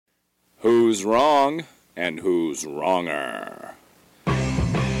Who's wrong and who's wronger? In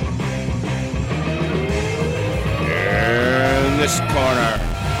this corner,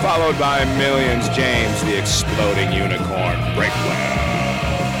 followed by millions, James the Exploding Unicorn Breakwell.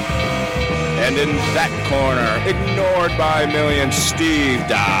 And in that corner, ignored by millions, Steve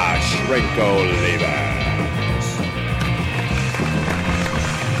Dash Rinko Levens.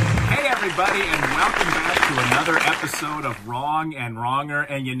 Hey everybody, and welcome back to another episode of Wrong and Wronger.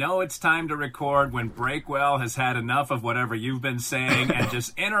 And you know it's time to record when Breakwell has had enough of whatever you've been saying and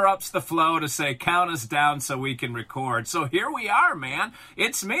just interrupts the flow to say, count us down so we can record. So here we are, man.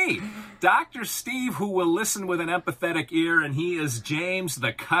 It's me, Dr. Steve, who will listen with an empathetic ear, and he is James,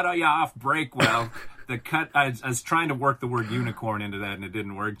 the cut-off Breakwell. I was trying to work the word unicorn into that, and it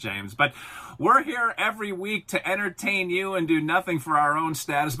didn't work, James. But we're here every week to entertain you and do nothing for our own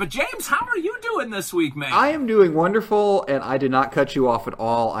status. But, James, how are you doing this week, man? I am doing wonderful, and I did not cut you off at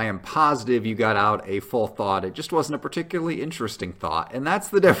all. I am positive you got out a full thought. It just wasn't a particularly interesting thought, and that's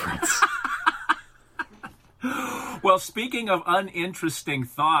the difference. Well, speaking of uninteresting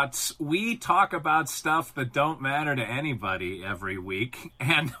thoughts, we talk about stuff that don't matter to anybody every week.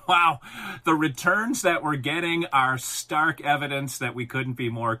 And wow, the returns that we're getting are stark evidence that we couldn't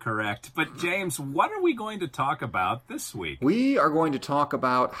be more correct. But James, what are we going to talk about this week? We are going to talk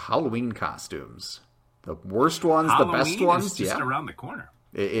about Halloween costumes. The worst ones, Halloween, the best ones. Is just around the corner.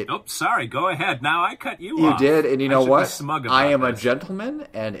 Oops, sorry. Go ahead. Now I cut you off. You did, and you know what? I am a gentleman,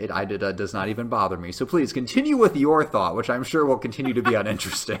 and it does not even bother me. So please continue with your thought, which I'm sure will continue to be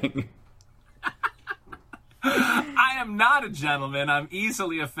uninteresting. I am not a gentleman. I'm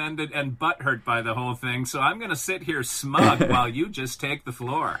easily offended and butthurt by the whole thing, so I'm going to sit here smug while you just take the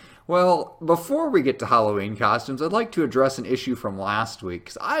floor. Well, before we get to Halloween costumes, I'd like to address an issue from last week,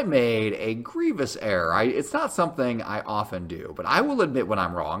 because I made a grievous error. It's not something I often do, but I will admit when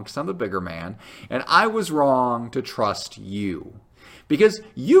I'm wrong, because I'm the bigger man, and I was wrong to trust you. Because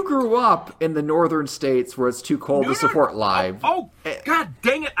you grew up in the northern states where it's too cold to support live. Oh, God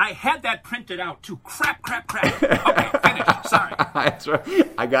dang it. I had that printed out, too. Crap. Okay, finish. Sorry. That's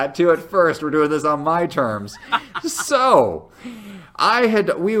right. I got to it first. We're doing this on my terms. So,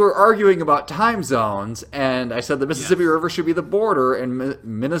 we were arguing about time zones, and I said the Mississippi River should be the border, and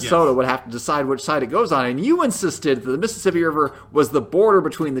Minnesota would have to decide which side it goes on. And you insisted that the Mississippi River was the border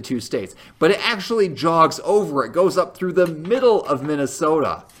between the two states, but it actually jogs over. It goes up through the middle of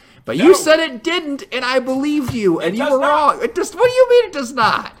Minnesota. But you said it didn't, and I believed you, and you were wrong. What do you mean it does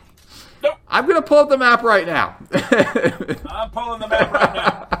not? Nope. I'm going to pull up the map right now. I'm pulling the map right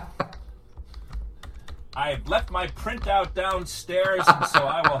now. I have left my printout downstairs, and so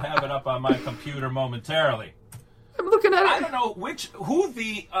I will have it up on my computer momentarily. I'm looking at it. I don't know who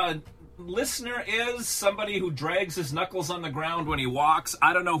the listener is, somebody who drags his knuckles on the ground when he walks.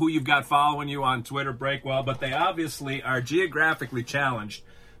 I don't know who you've got following you on Twitter, Breakwell, but they obviously are geographically challenged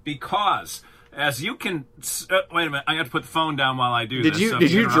because... As you can... wait a minute. I got to put the phone down while I do this.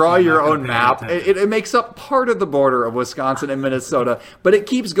 Did you draw your own map? It makes up part of the border of Wisconsin and Minnesota, but it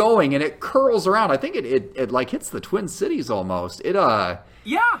keeps going, and it curls around. I think it like hits the Twin Cities almost. Yeah.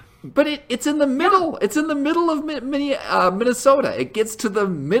 But it's in the middle. It's in the middle of Minnesota. It gets to the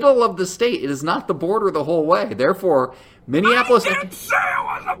middle of the state. It is not the border the whole way. Therefore, Minneapolis... I didn't say it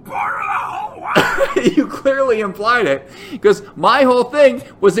was the border the whole way! You clearly implied it. Because my whole thing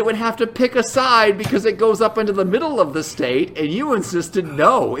was it would have to pick a side because it goes up into the middle of the state, and you insisted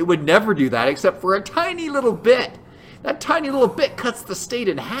no, it would never do that except for a tiny little bit. That tiny little bit cuts the state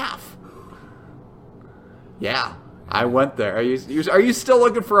in half. Yeah. I went there. Are you still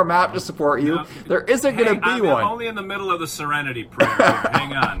looking for a map to support you? No. There isn't going to be one. I'm only in the middle of the Serenity Prayer.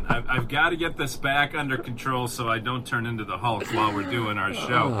 Hang on. I've got to get this back under control so I don't turn into the Hulk while we're doing our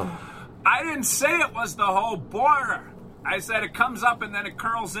show. I didn't say it was the whole border. I said it comes up and then it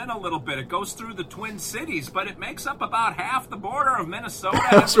curls in a little bit. It goes through the Twin Cities, but it makes up about half the border of Minnesota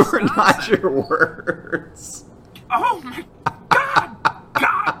and Wisconsin. Those were not your words. Oh, my God!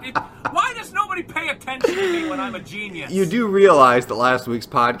 Why does nobody pay attention to me when I'm a genius? You do realize that last week's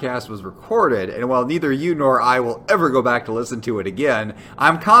podcast was recorded, and while neither you nor I will ever go back to listen to it again,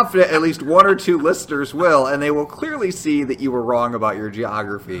 I'm confident at least one or two listeners will, and they will clearly see that you were wrong about your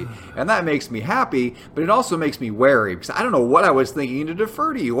geography. And that makes me happy, but it also makes me wary, because I don't know what I was thinking to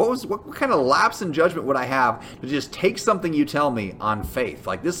defer to you. What kind of lapse in judgment would I have to just take something you tell me on faith?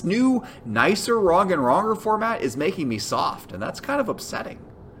 Like, this new, nicer, wrong and wronger format is making me soft, and that's kind of upsetting.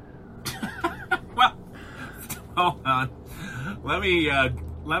 Well, hold on. Let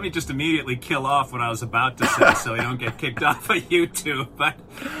me just immediately kill off what I was about to say so I don't get kicked off of YouTube. But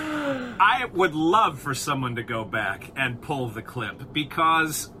I would love for someone to go back and pull the clip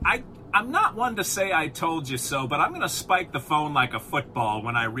because I'm not one to say I told you so, but I'm going to spike the phone like a football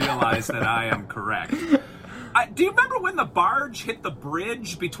when I realize that I am correct. Do you remember when the barge hit the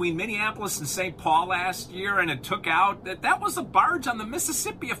bridge between Minneapolis and St. Paul last year and it took out? That was a barge on the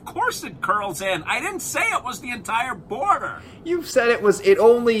Mississippi. Of course it curls in. I didn't say it was the entire border. You said it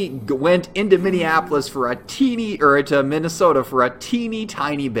only went into Minneapolis for a teeny, or into Minnesota for a teeny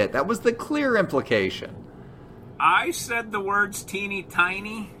tiny bit. That was the clear implication. I said the words teeny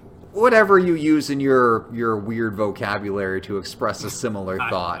tiny. Whatever you use in your weird vocabulary to express a similar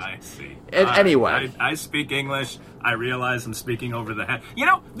thought. I see. And anyway. I speak English. I realize I'm speaking over the head.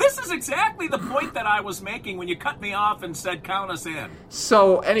 This is exactly the point that I was making when you cut me off and said, count us in.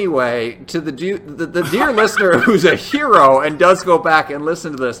 So anyway, to the dear listener who's a hero and does go back and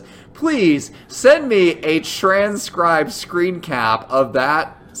listen to this, please send me a transcribed screen cap of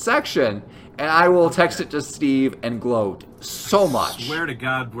that section, and I will text it to Steve and gloat so much. Swear to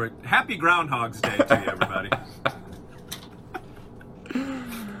God, happy Groundhog's Day to you, everybody.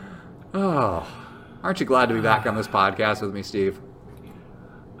 Oh, aren't you glad to be back on this podcast with me, Steve?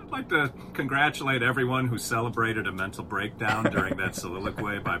 I'd like to congratulate everyone who celebrated a mental breakdown during that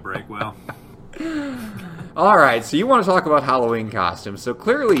soliloquy by Breakwell. All right, so you want to talk about Halloween costumes. So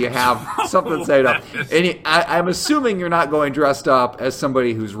clearly you have something set up. And I'm assuming you're not going dressed up as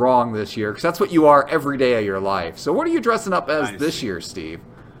somebody who's wrong this year, because that's what you are every day of your life. So what are you dressing up as this year, Steve?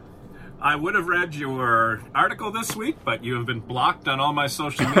 I would have read your article this week, but you have been blocked on all my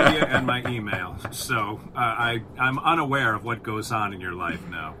social media and my email. So I'm unaware of what goes on in your life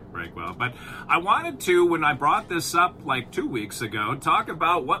now, Breakwell. But I wanted to, when I brought this up like 2 weeks ago, talk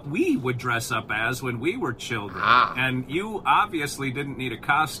about what we would dress up as when we were children. And you obviously didn't need a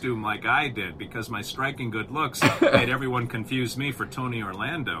costume like I did, because my striking good looks made everyone confuse me for Tony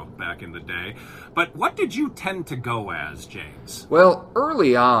Orlando back in the day. But what did you tend to go as, James? Well,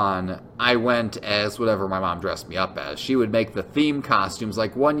 early on, I went as whatever my mom dressed me up as. She would make the theme costumes.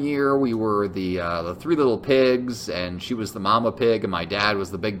 Like one year, we were the Three Little Pigs, and she was the Mama Pig, and my dad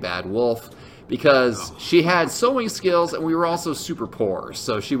was the Big Bad Wolf, because she had sewing skills, and we were also super poor,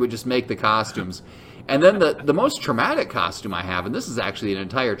 so she would just make the costumes. And then the most traumatic costume I have, and this is actually an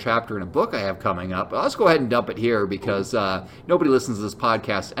entire chapter in a book I have coming up, but let's go ahead and dump it here, because nobody listens to this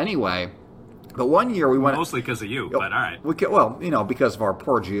podcast anyway. But one year we went... Mostly because of you, but all right. Because of our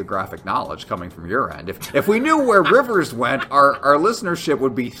poor geographic knowledge coming from your end. If we knew where rivers went, our listenership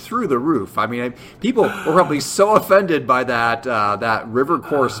would be through the roof. I mean, people were probably so offended by that river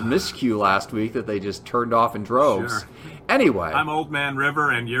course miscue last week that they just turned off in droves. Sure. Anyway. I'm Old Man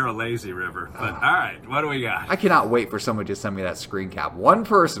River and you're a lazy river. But all right, what do we got? I cannot wait for somebody to send me that screen cap. One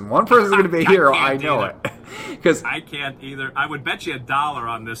person's going to be a hero. I know it. Because I can't either. I would bet you $1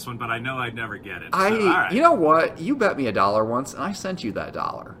 on this one, but I know I'd never get it. So, all right. You know what? You bet me $1 once, and I sent you that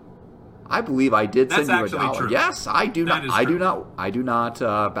 $1. I believe I did send you $1. True. Yes, I do not. I do not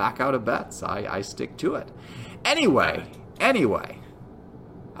back out of bets. I stick to it. Anyway,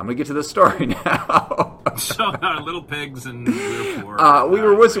 I'm gonna get to the story now. So Little Pigs and we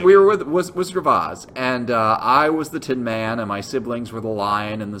were with Wizard of Oz, and I was the Tin Man, and my siblings were the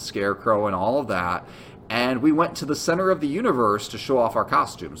Lion and the Scarecrow and all of that. And we went to the center of the universe to show off our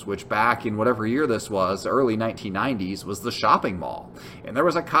costumes, which back in whatever year this was, early 1990s, was the shopping mall. And there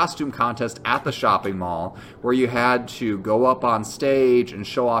was a costume contest at the shopping mall where you had to go up on stage and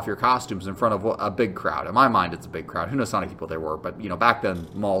show off your costumes in front of a big crowd. In my mind, it's a big crowd. Who knows how many people there were? But, back then,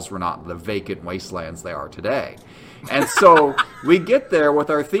 malls were not the vacant wastelands they are today. And so we get there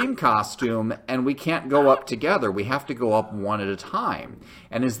with our theme costume, and we can't go up together. We have to go up one at a time.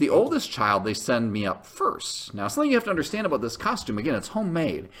 And as the oldest child, they send me up first. Now, something you have to understand about this costume, again, it's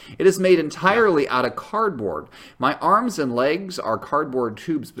homemade. It is made entirely out of cardboard. My arms and legs are cardboard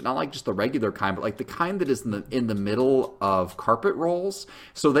tubes, but not like just the regular kind, but like the kind that is in the middle of carpet rolls.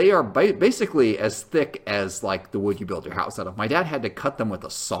 So they are basically as thick as like the wood you build your house out of. My dad had to cut them with a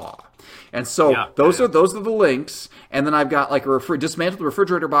saw. And so those are the links. And then I've got like a dismantled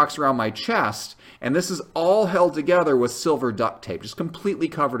refrigerator box around my chest. And this is all held together with silver duct tape, just completely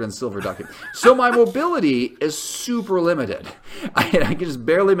covered in silver duct tape. So my mobility is super limited. I can just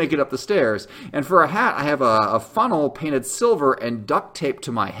barely make it up the stairs. And for a hat, I have a funnel painted silver and duct taped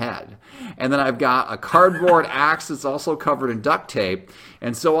to my head. And then I've got a cardboard axe that's also covered in duct tape.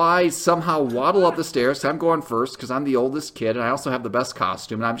 And so I somehow waddle up the stairs. I'm going first because I'm the oldest kid, and I also have the best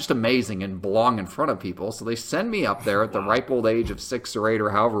costume, and I'm just amazing and belong in front of people. So they send me up there at the ripe old age of 6 or 8 or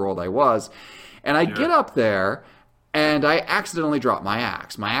however old I was. And I get up there, and I accidentally drop my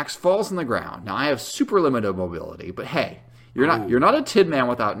axe. My axe falls on the ground. Now, I have super limited mobility, but hey, You're not a tin man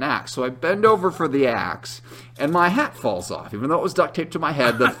without an axe. So I bend over for the axe, and my hat falls off. Even though it was duct taped to my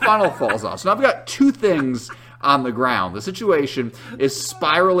head, the funnel falls off. So now I've got two things on the ground. The situation is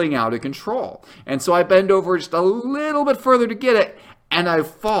spiraling out of control. And so I bend over just a little bit further to get it, and I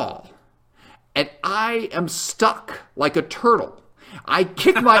fall. And I am stuck like a turtle. I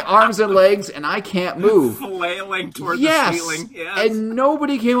kick my arms and legs, and I can't move. Flailing toward the ceiling. Yes. And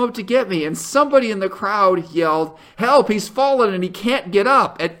nobody came up to get me. And somebody in the crowd yelled, "Help, he's fallen and he can't get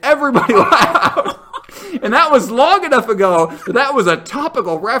up." And everybody laughed. And that was long enough ago that was a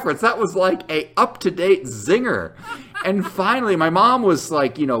topical reference. That was like a up-to-date zinger. And finally, my mom was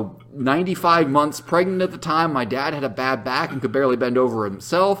 95 months pregnant at the time. My dad had a bad back and could barely bend over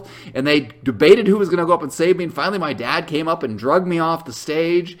himself. And they debated who was going to go up and save me. And finally, my dad came up and drugged me off the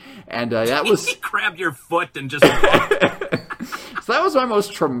stage. And that was... He grabbed your foot and just... So that was my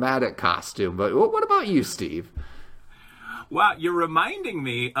most traumatic costume. But what about you, Steve? Wow, you're reminding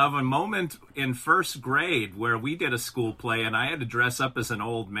me of a moment in first grade where we did a school play and I had to dress up as an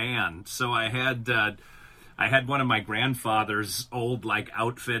old man. So I had one of my grandfather's old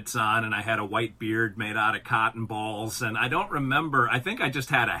outfits on, and I had a white beard made out of cotton balls. And I don't remember, I think I just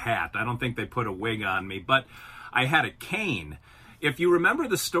had a hat. I don't think they put a wig on me, but I had a cane. If you remember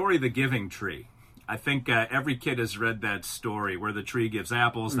the story, The Giving Tree, I think every kid has read that story where the tree gives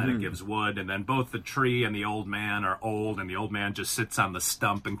apples, then it gives wood, and then both the tree and the old man are old, and the old man just sits on the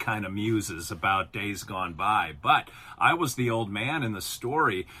stump and kind of muses about days gone by. But I was the old man in the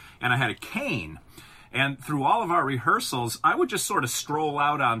story, and I had a cane. And through all of our rehearsals, I would just sort of stroll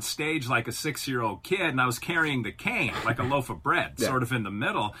out on stage like a 6-year-old kid, and I was carrying the cane like a loaf of bread, sort of in the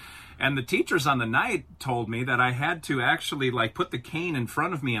middle. And the teachers on the night told me that I had to actually put the cane in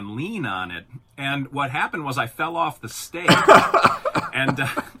front of me and lean on it. And what happened was I fell off the stage. And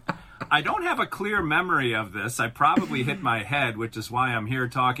I don't have a clear memory of this. I probably hit my head, which is why I'm here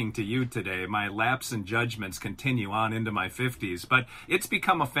talking to you today. My lapse in judgments continue on into my 50s. But it's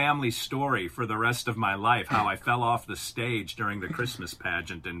become a family story for the rest of my life, how I fell off the stage during the Christmas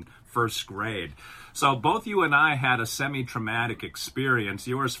pageant in first grade. So both you and I had a semi-traumatic experience,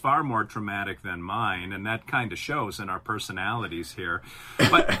 yours far more traumatic than mine, and that kind of shows in our personalities here.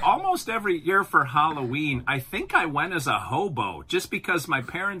 But almost every year for Halloween, I think I went as a hobo, just because my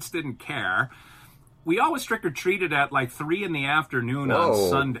parents didn't care. We always trick-or-treated at 3 in the afternoon on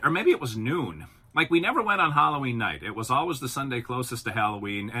Sunday, or maybe it was noon. We never went on Halloween night. It was always the Sunday closest to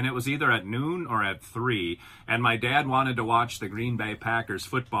Halloween, and it was either at noon or at 3. And my dad wanted to watch the Green Bay Packers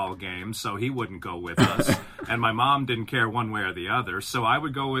football game, so he wouldn't go with us. And my mom didn't care one way or the other, so I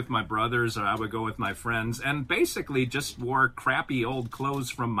would go with my brothers or I would go with my friends, and basically just wore crappy old clothes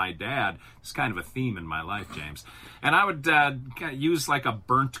from my dad. It's kind of a theme in my life, James. And I would use a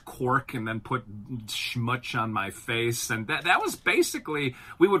burnt cork and then put schmutz on my face. And that was basically,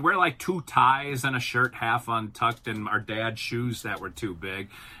 we would wear 2 ties and a shirt half untucked and our dad's shoes that were too big.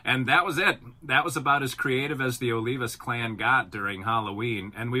 And that was it. That was about as creative as the Olivas clan got during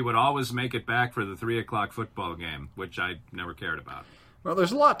Halloween. And we would always make it back for the 3 o'clock football game, which I never cared about. Well,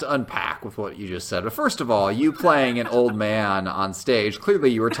 there's a lot to unpack with what you just said. But first of all, you playing an old man on stage, clearly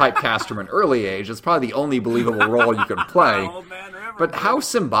you were typecast from an early age. It's probably the only believable role you could play. Old man River. But how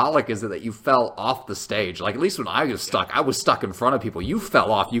symbolic is it that you fell off the stage? At least when I was stuck in front of people. You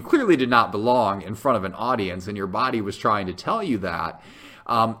fell off. You clearly did not belong in front of an audience, and your body was trying to tell you that.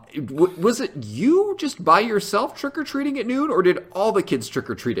 Was it you just by yourself trick-or-treating at noon, or did all the kids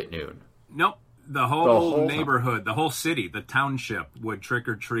trick-or-treat at noon? Nope. The whole neighborhood, the whole city, the township would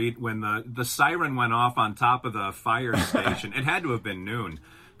trick-or-treat when the siren went off on top of the fire station. It had to have been noon,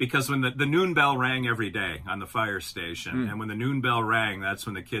 because when the noon bell rang every day on the fire station, and when the noon bell rang, that's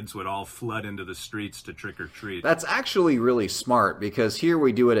when the kids would all flood into the streets to trick-or-treat. That's actually really smart, because here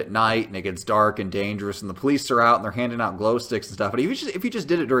we do it at night, and it gets dark and dangerous, and the police are out, and they're handing out glow sticks and stuff. But if you just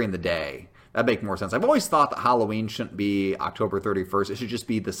did it during the day, that'd make more sense. I've always thought that Halloween shouldn't be October 31st. It should just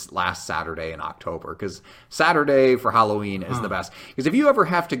be this last Saturday in October, because Saturday for Halloween is the best. Because if you ever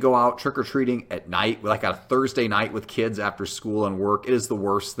have to go out trick-or-treating at night, like a Thursday night with kids after school and work, it is the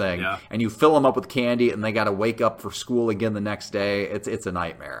worst thing. Yeah. And you fill them up with candy, and they got to wake up for school again the next day. It's a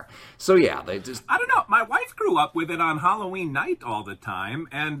nightmare. So yeah, they just... I don't know. My wife grew up with it on Halloween night all the time,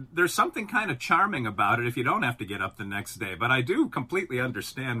 and there's something kind of charming about it if you don't have to get up the next day. But I do completely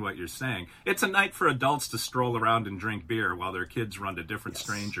understand what you're saying. It's a night for adults to stroll around and drink beer while their kids run to different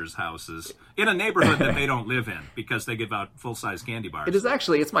strangers' houses in a neighborhood that they don't live in because they give out full-size candy bars. It is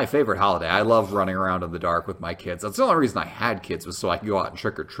actually, it's my favorite holiday. I love running around in the dark with my kids. That's the only reason I had kids, was so I could go out and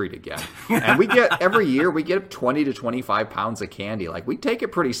trick or treat again. And we get, every year, we get 20 to 25 pounds of candy. Like, we take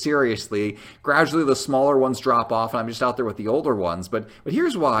it pretty seriously. Gradually, the smaller ones drop off, and I'm just out there with the older ones. But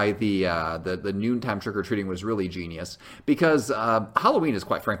here's why the noontime trick or treating was really genius, because Halloween is,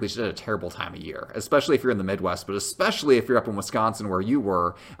 quite frankly, just a terrible time of year, especially if you're in the Midwest, but especially if you're up in Wisconsin where you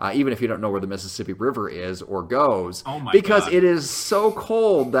were, even if you don't know where the Mississippi River is or goes, because it is so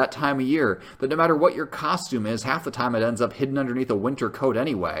cold that time of year that no matter what your costume is, half the time it ends up hidden underneath a winter coat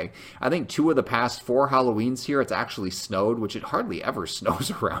anyway. I think 2 of the past 4 Halloweens here, it's actually snowed, which it hardly ever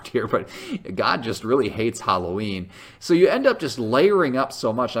snows around here, but God just really hates Halloween. So you end up just layering up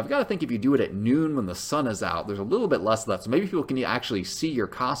so much. And I've got to think, if you do it at noon when the sun is out, there's a little bit less of that. So maybe people can actually see your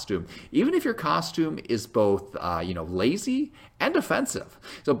costume, even if your costume is both, lazy and offensive.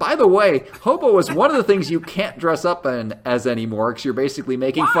 So, by the way, hobo is one of the things you can't dress up in as anymore, because you're basically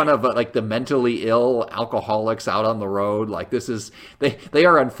making fun of like the mentally ill alcoholics out on the road. Like, this is, they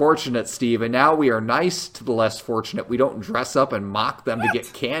are unfortunate, Steve, and now we are nice to the less fortunate. We don't dress up and mock them to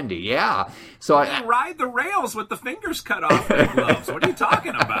get candy. Yeah. So I ride the rails with the fingers cut off their gloves. What are you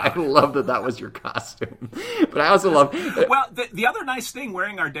talking about? I love that was your costume. But I also love... Well, the other nice thing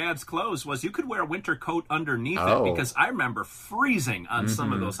wearing our dad's clothes was you could wear a winter coat underneath it, because I remember freezing on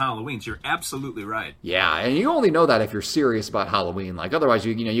some of those Halloweens. You're absolutely right. Yeah, and you only know that if you're serious about Halloween. Like, otherwise,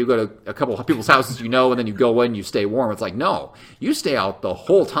 you go to a couple of people's houses, and then you go in, you stay warm. It's like, no, you stay out the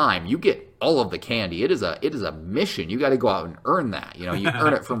whole time. You get all of the candy. It is a mission. You got to go out and earn that. You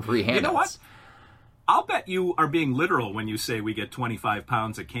earn it from free handouts. You know what? I'll bet you are being literal when you say we get 25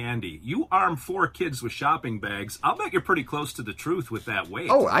 pounds of candy. You arm 4 kids with shopping bags. I'll bet you're pretty close to the truth with that weight.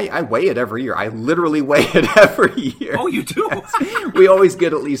 Oh, I weigh it every year. I literally weigh it every year. Oh, you do? Yes. We always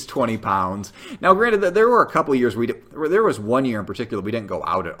get at least 20 pounds. Now, granted, there were a couple of years, there was one year in particular we didn't go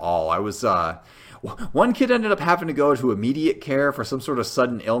out at all. I was... One kid ended up having to go to immediate care for some sort of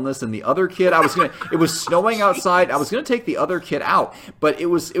sudden illness, and the other kid, it was snowing outside. I was going to take the other kid out, but it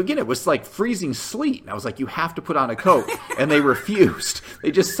was like freezing sleet. And I was like, you have to put on a coat. And they refused. They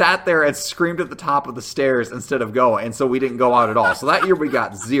just sat there and screamed at the top of the stairs instead of going. And so we didn't go out at all. So that year we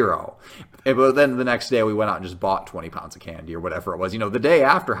got 0. But then the next day we went out and just bought 20 pounds of candy or whatever it was. The day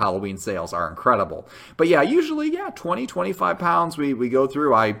after Halloween sales are incredible. But yeah, usually, 20, 25 pounds we go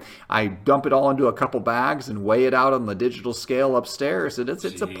through. I dump it all into a couple bags and weigh it out on the digital scale upstairs. And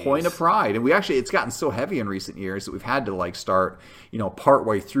it's a point of pride. And it's gotten so heavy in recent years that we've had to start,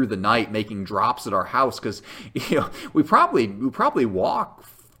 partway through the night making drops at our house, because, we probably walk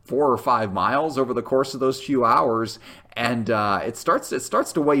 4 or 5 miles over the course of those few hours, and it starts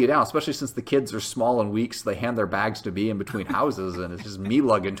to weigh you down, especially since the kids are small and weak, so they hand their bags to me in between houses, and it's just me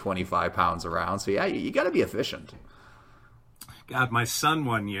lugging 25 pounds around. So yeah, you got to be efficient. God, my son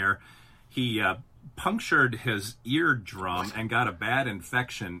one year, he punctured his eardrum and got a bad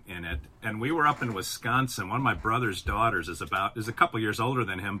infection in it. And we were up in Wisconsin. One of my brother's daughters is a couple years older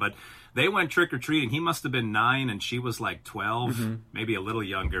than him, but they went trick-or-treating. He must have been 9 and she was like 12, maybe a little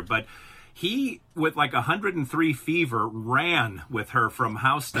younger. But he, with like 103 fever, ran with her from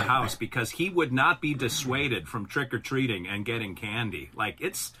house to house because he would not be dissuaded from trick-or-treating and getting candy. Like,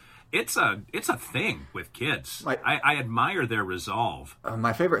 it's a thing with kids. I admire their resolve.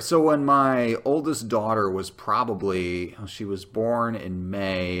 My favorite. So when my oldest daughter was she was born in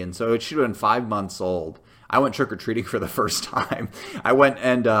May, and so she'd been 5 months old, I went trick-or-treating for the first time. I went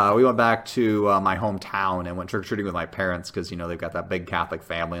and we went back to my hometown and went trick-or-treating with my parents because, they've got that big Catholic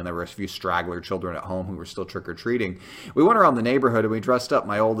family, and there were a few straggler children at home who were still trick-or-treating. We went around the neighborhood and we dressed up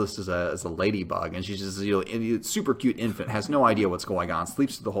my oldest as a ladybug, and she's just a super cute infant, has no idea what's going on,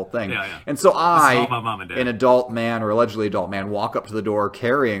 sleeps through the whole thing. Yeah. And so an adult man, or allegedly adult man, walk up to the door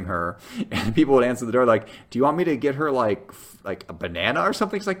carrying her, and people would answer the door like, do you want me to get her like a banana or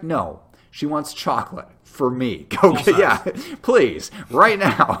something? It's like, no. She wants chocolate for me. Go get, yeah, please, right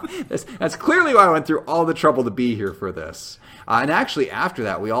now. That's clearly why I went through all the trouble to be here for this. And actually, after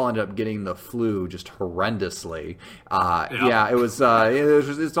that, we all ended up getting the flu just horrendously. Yeah, it was.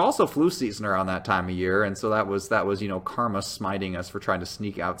 It's also flu season around that time of year, and so that was karma smiting us for trying to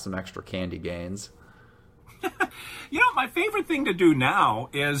sneak out some extra candy gains. My favorite thing to do now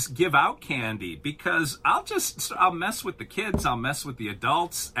is give out candy, because I'll mess with the kids. I'll mess with the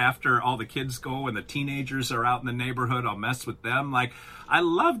adults after all the kids go and the teenagers are out in the neighborhood. I'll mess with them. Like, I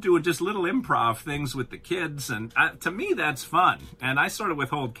love doing just little improv things with the kids. And to me, that's fun. And I sort of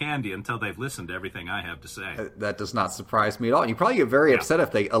withhold candy until they've listened to everything I have to say. That does not surprise me at all. You probably get very upset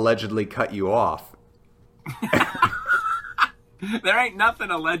if they allegedly cut you off. There ain't nothing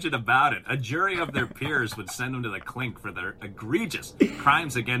alleged about it. A jury of their peers would send them to the clink for their egregious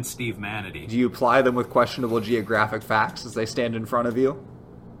crimes against Steve-manity. Do you ply them with questionable geographic facts as they stand in front of you?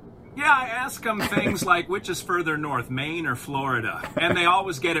 Yeah, I ask them things like, which is further north, Maine or Florida? And they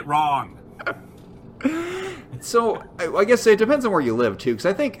always get it wrong. So, I guess it depends on where you live, too, because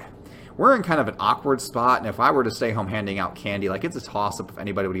I think we're in kind of an awkward spot, and if I were to stay home handing out candy, like, it's a toss-up if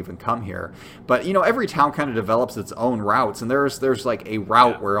anybody would even come here. But, every town kind of develops its own routes, and there's like a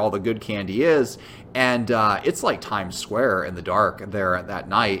route where all the good candy is, and it's like Times Square in the dark there at that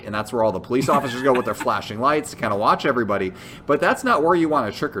night, and that's where all the police officers go with their flashing lights to kind of watch everybody. But that's not where you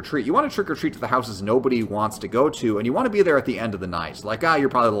want to trick-or-treat. You want to trick-or-treat to the houses nobody wants to go to, and you want to be there at the end of the night. Like, you're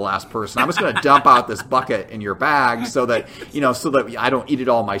probably the last person. I'm just going to dump out this bucket in your bag so that I don't eat it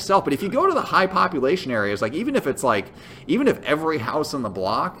all myself. But if you go to the high population areas, like even if every house on the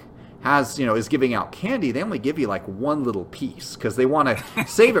block has, is giving out candy, they only give you like one little piece because they want to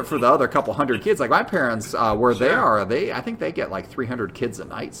save it for the other couple hundred kids. Like my parents, where they are, I think they get like 300 kids a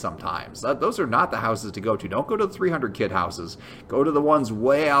night sometimes. Those are not the houses to go to. Don't go to the 300 kid houses. Go to the ones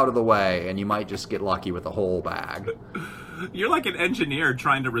way out of the way, and you might just get lucky with a whole bag. You're like an engineer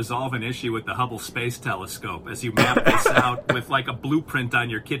trying to resolve an issue with the Hubble Space Telescope as you map this out with like a blueprint on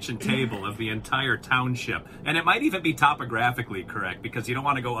your kitchen table of the entire township. And it might even be topographically correct because you don't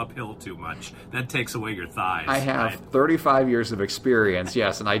want to go uphill too much. That takes away your thighs. I have 35 years of experience,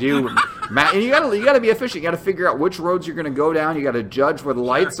 yes, and I do. And you gotta be efficient. You gotta figure out which roads you're gonna go down. You gotta judge where the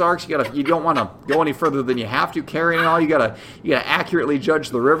lights are. You don't want to go any further than you have to carrying it all. You gotta accurately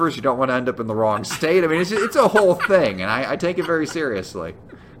judge the rivers. You don't want to end up in the wrong state. I mean, it's a whole thing, and I take it very seriously.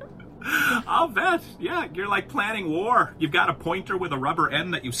 I'll bet. Yeah, you're like planning war. You've got a pointer with a rubber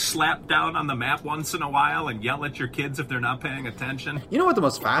end that you slap down on the map once in a while and yell at your kids if they're not paying attention. You know what the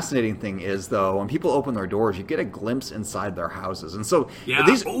most fascinating thing is, though? When people open their doors, you get a glimpse inside their houses. And so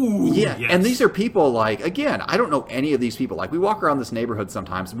yes. And these are people like, again, I don't know any of these people. Like, we walk around this neighborhood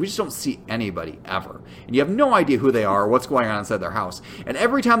sometimes, and we just don't see anybody ever. And you have no idea who they are or what's going on inside their house. And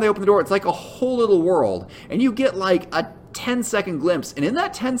every time they open the door, it's like a whole little world. And you get like a 10-second glimpse, and in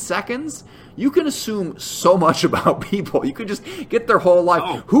that 10 seconds you can assume so much about people. You could just get their whole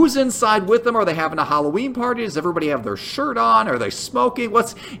life. Who's inside with them? Are they having a Halloween party? Does everybody have their shirt on? Are they smoking?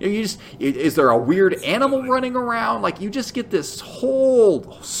 Is there a weird animal running around? Like, you just get this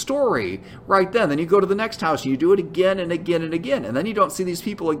whole story right then. Then you go to the next house and you do it again and again and again, and then you don't see these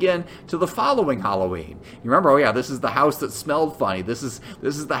people again to the following Halloween. You remember, this is the house that smelled funny. This is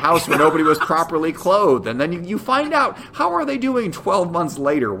the house where nobody was properly clothed. And then you find out, how are they doing 12 months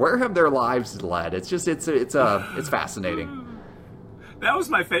later? Where have their lives led? It's fascinating. That was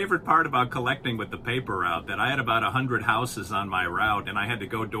my favorite part about collecting with the paper route, that I had about 100 houses on my route, and I had to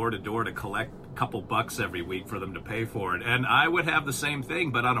go door to door to collect a couple bucks every week for them to pay for it. And I would have the same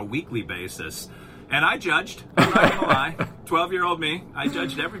thing, but on a weekly basis. And I judged, I'm not gonna lie, 12-year-old me, I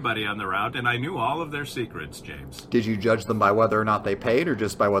judged everybody on the route, and I knew all of their secrets, James. Did you judge them by whether or not they paid, or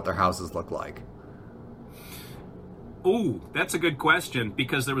just by what their houses look like? Ooh, that's a good question,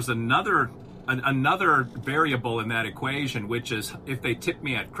 because there was another variable in that equation, which is if they tipped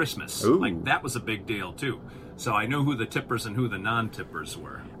me at Christmas. Ooh. Like, that was a big deal, too. So I knew who the tippers and who the non-tippers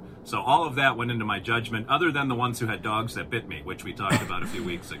were. So all of that went into my judgment, other than the ones who had dogs that bit me, which we talked about a few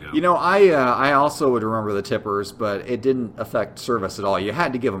weeks ago. I also would remember the tippers, but it didn't affect service at all. You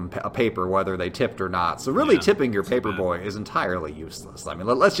had to give them a paper whether they tipped or not. So really, tipping your paper boy is entirely useless. I mean,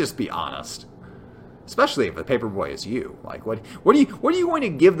 let's just be honest. Especially if the paperboy is you. Like, what are you going to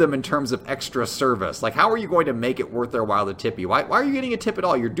give them in terms of extra service? Like, how are you going to make it worth their while to tip you? Why are you getting a tip at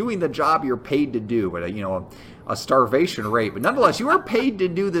all? You're doing the job you're paid to do at a starvation rate. But nonetheless, you are paid to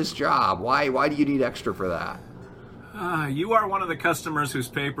do this job. Why do you need extra for that? You are one of the customers whose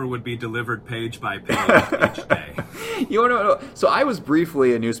paper would be delivered page by page each day. So I was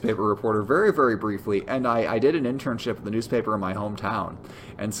briefly a newspaper reporter, very, very briefly, and I did an internship at the newspaper in my hometown.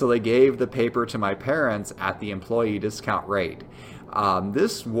 And so they gave the paper to my parents at the employee discount rate.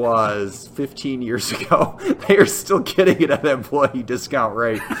 This was 15 years ago. They are still getting it at the employee discount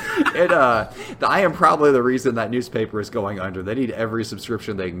rate. I am probably the reason that newspaper is going under. They need every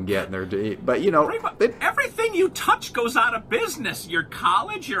subscription they can get. But, everything you touch goes out of business. Your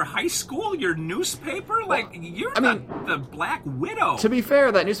college, your high school, your newspaper. You're the Black Widow. To be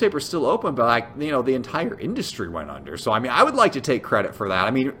fair, that newspaper's still open, but the entire industry went under. So, I would like to take credit for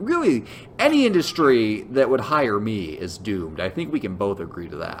that. Really, any industry that would hire me is doomed. I think we can both agree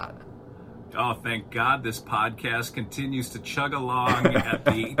to that. Oh, thank God this podcast continues to chug along at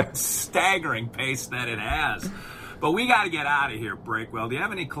the staggering pace that it has. But we got to get out of here, Breakwell. Do you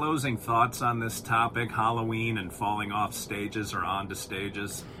have any closing thoughts on this topic, Halloween and falling off stages or onto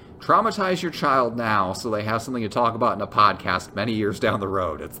stages? Traumatize your child now so they have something to talk about in a podcast many years down the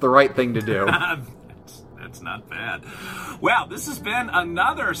road. It's the right thing to do. That's not bad. Well, this has been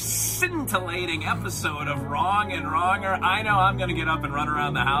another scintillating episode of Wrong and Wronger. I know I'm going to get up and run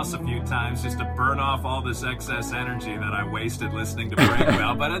around the house a few times just to burn off all this excess energy that I wasted listening to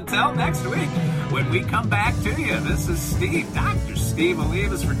Breakwell. But until next week, when we come back to you, this is Steve, Dr. Steve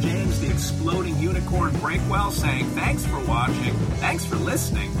Olivas for James the Exploding Unicorn Breakwell, saying thanks for watching, thanks for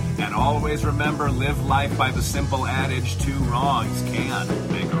listening, and always remember, live life by the simple adage, 2 wrongs can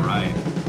make a right.